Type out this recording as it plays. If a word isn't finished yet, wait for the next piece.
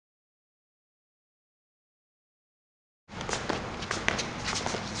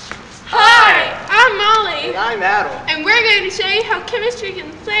I'm Adel. And we're going to show you how chemistry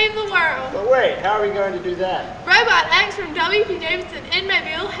can save the world. But wait, how are we going to do that? Robot X from Davidson in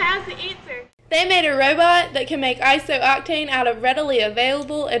Mobile has the answer. They made a robot that can make isooctane out of readily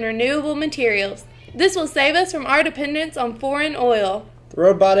available and renewable materials. This will save us from our dependence on foreign oil. The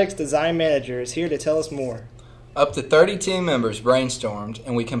robotics design manager is here to tell us more. Up to 30 team members brainstormed,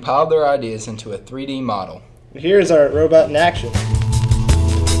 and we compiled their ideas into a 3D model. Here's our robot in action.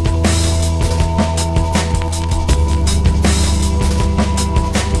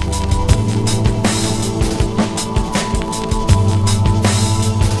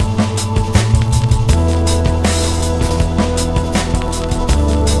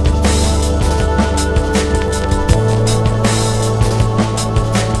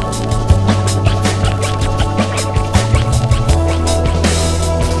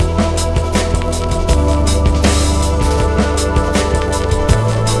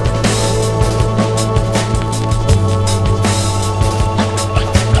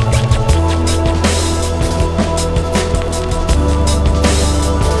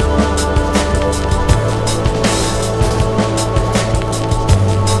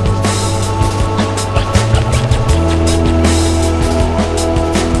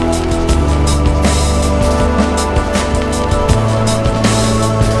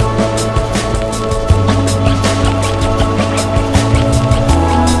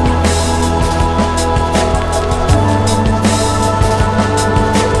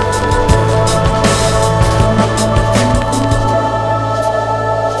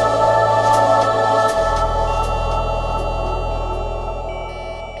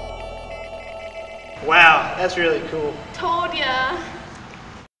 Wow, that's really cool. Told ya.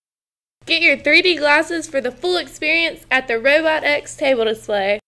 Get your 3D glasses for the full experience at the Robot X table display.